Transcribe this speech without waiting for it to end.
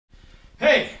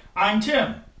Hey, I'm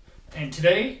Tim, and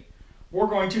today we're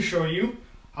going to show you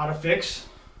how to fix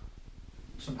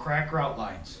some cracked grout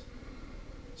lines.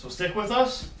 So stick with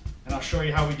us, and I'll show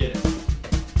you how we did it.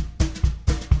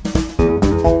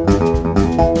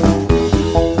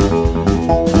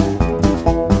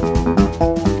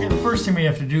 Okay, the first thing we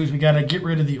have to do is we got to get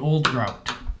rid of the old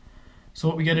grout. So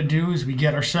what we got to do is we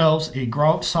get ourselves a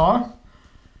grout saw.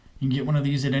 You can get one of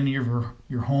these at any of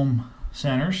your home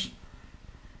centers.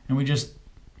 And we just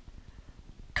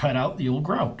cut out the old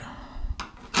grout.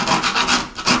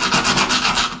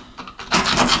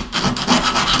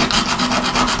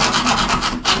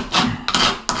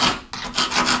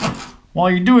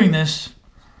 While you're doing this,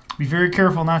 be very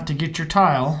careful not to get your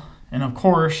tile. And of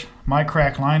course, my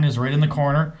crack line is right in the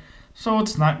corner, so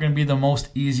it's not going to be the most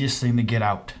easiest thing to get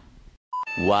out.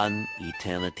 One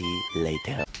eternity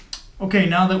later. Okay,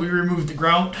 now that we removed the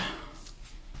grout,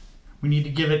 we need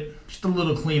to give it just a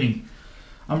little cleaning.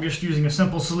 I'm just using a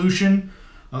simple solution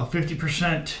of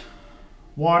 50%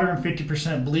 water and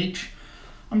 50% bleach.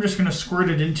 I'm just going to squirt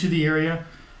it into the area.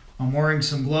 I'm wearing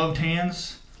some gloved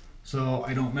hands so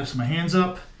I don't mess my hands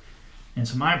up, and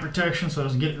some eye protection so it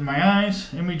doesn't get in my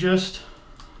eyes. And we just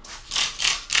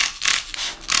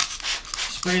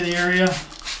spray the area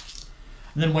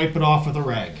and then wipe it off with a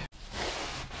rag.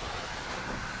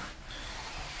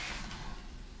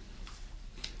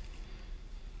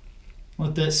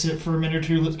 Let that sit for a minute or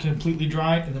two, let it completely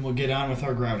dry, and then we'll get on with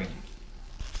our grouting.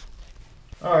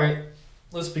 Alright,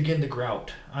 let's begin to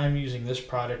grout. I'm using this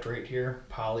product right here,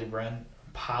 Poly Blend.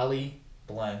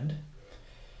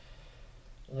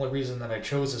 Only reason that I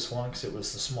chose this one because it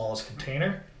was the smallest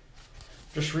container.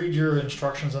 Just read your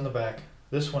instructions on the back.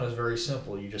 This one is very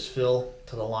simple. You just fill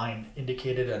to the line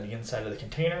indicated on the inside of the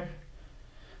container.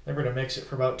 Then we're going to mix it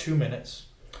for about 2 minutes.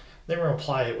 Then we're going to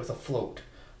apply it with a float.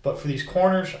 But for these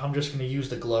corners, I'm just going to use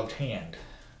the gloved hand.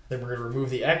 Then we're going to remove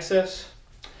the excess.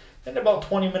 And about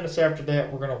 20 minutes after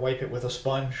that, we're going to wipe it with a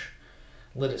sponge.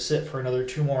 Let it sit for another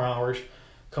 2 more hours.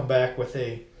 Come back with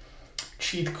a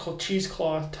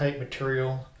cheesecloth type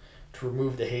material to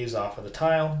remove the haze off of the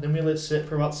tile. Then we let it sit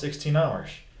for about 16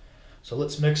 hours. So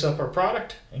let's mix up our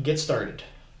product and get started.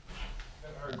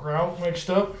 Got our grout mixed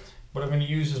up. What I'm going to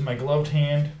use is my gloved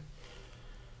hand.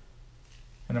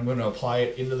 And I'm going to apply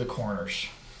it into the corners.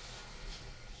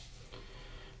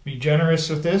 Be generous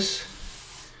with this.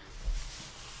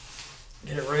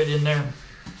 Get it right in there.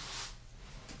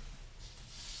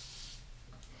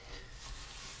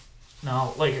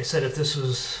 Now, like I said, if this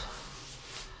was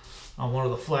on one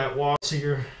of the flat walls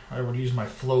here, I would use my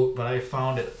float, but I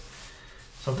found it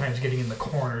sometimes getting in the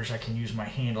corners, I can use my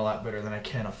hand a lot better than I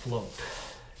can a float.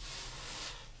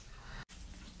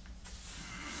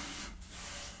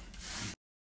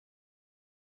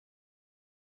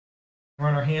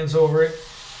 Run our hands over it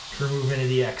to remove any of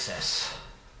the excess.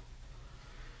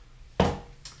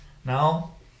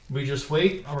 Now, we just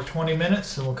wait over 20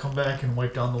 minutes and we'll come back and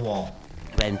wipe down the wall.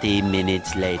 20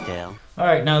 minutes later.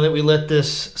 Alright, now that we let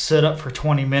this sit up for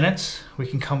 20 minutes, we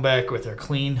can come back with our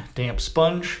clean, damp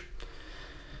sponge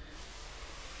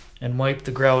and wipe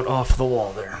the grout off the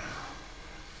wall there.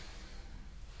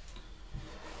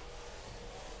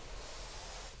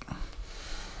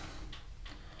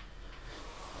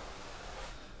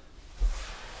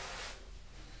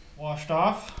 Washed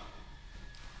off.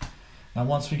 Now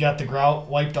once we got the grout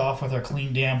wiped off with our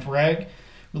clean damp rag,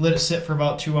 we let it sit for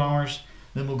about 2 hours.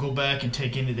 Then we'll go back and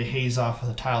take any of the haze off of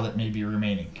the tile that may be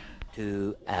remaining.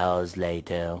 2 hours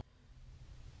later.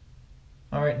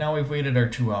 Alright, now we've waited our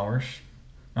 2 hours.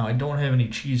 Now I don't have any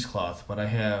cheesecloth, but I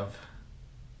have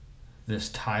this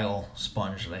tile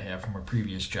sponge that I have from a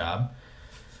previous job.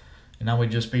 And now we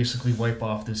just basically wipe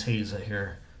off this haze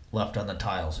here left on the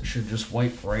tiles. It should just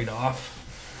wipe right off.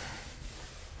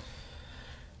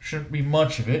 Shouldn't be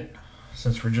much of it,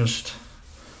 since we're just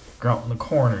grouting the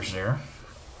corners there.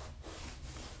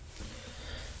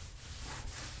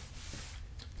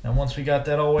 Now once we got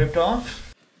that all wiped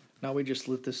off, now we just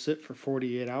let this sit for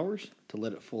 48 hours to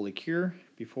let it fully cure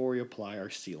before we apply our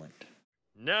sealant.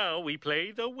 Now we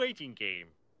play the waiting game.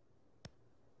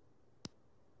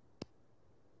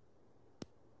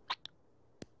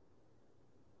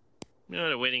 No,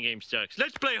 the waiting game sucks.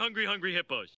 Let's play Hungry Hungry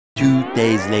Hippos. 2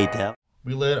 days later.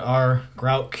 We let our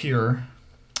grout cure.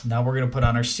 Now we're going to put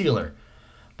on our sealer.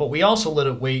 But we also let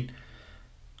it wait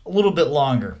a little bit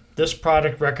longer. This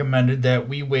product recommended that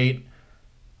we wait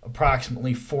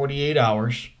approximately 48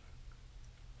 hours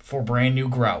for brand new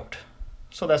grout.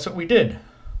 So that's what we did.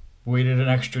 Waited an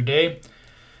extra day,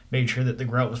 made sure that the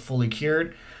grout was fully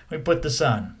cured. We put this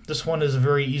on. This one is a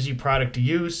very easy product to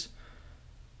use.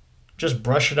 Just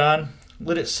brush it on,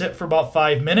 let it sit for about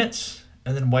 5 minutes,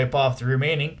 and then wipe off the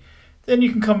remaining. Then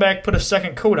you can come back, put a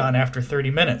second coat on after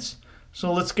 30 minutes.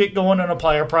 So let's get going and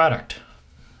apply our product.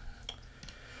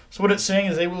 So what it's saying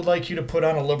is they would like you to put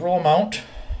on a liberal amount.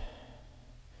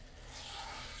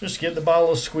 Just give the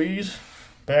bottle a squeeze,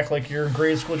 back like you're in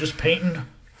grade school just painting.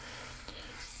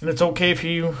 And it's okay if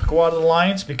you go out of the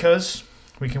lines because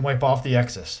we can wipe off the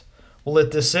excess. We'll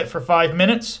let this sit for 5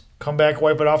 minutes, come back,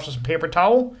 wipe it off with some paper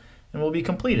towel, and we'll be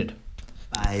completed.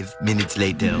 5 minutes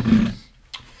later.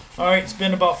 Alright, it's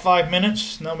been about 5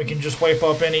 minutes. Now we can just wipe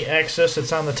up any excess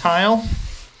that's on the tile.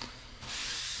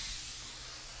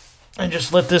 And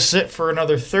just let this sit for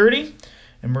another 30,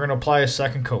 and we're going to apply a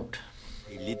second coat.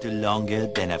 A little longer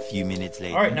than a few minutes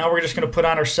later. Alright, now we're just going to put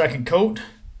on our second coat.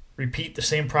 Repeat the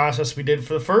same process we did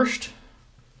for the first.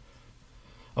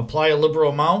 Apply a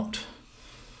liberal amount.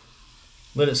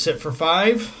 Let it sit for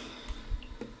 5.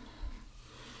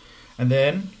 And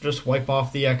then just wipe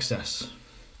off the excess.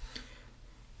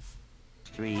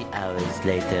 3 hours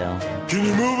later. Can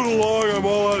you move it along? I'm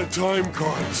all out of time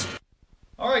cards.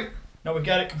 Alright, now we've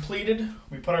got it completed.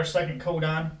 We put our second coat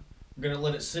on. We're going to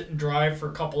let it sit and dry for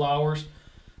a couple hours.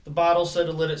 The bottle said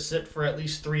to let it sit for at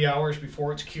least 3 hours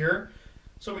before it's cured,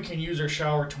 so we can use our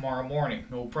shower tomorrow morning,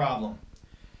 no problem.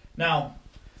 Now,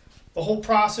 the whole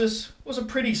process was a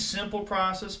pretty simple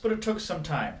process, but it took some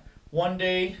time. One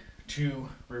day to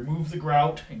remove the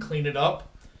grout and clean it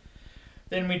up.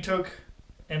 Then we took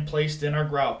and placed in our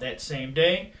grout that same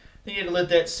day. Then you had to let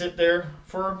that sit there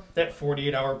for that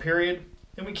 48-hour period.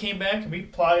 Then we came back and we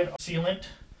applied sealant.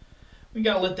 We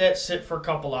got to let that sit for a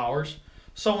couple hours.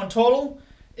 So in total,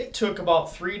 it took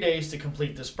about 3 days to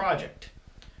complete this project.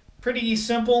 Pretty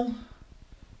simple,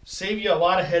 save you a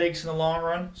lot of headaches in the long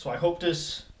run, so I hope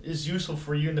this is useful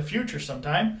for you in the future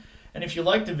sometime. And if you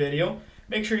like the video,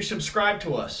 make sure you subscribe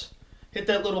to us. Hit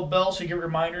that little bell so you get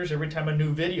reminders every time a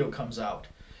new video comes out.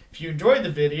 If you enjoyed the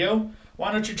video,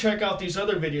 why don't you check out these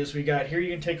other videos we got here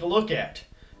you can take a look at.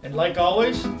 And like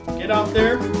always, get out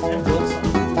there and build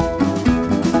something.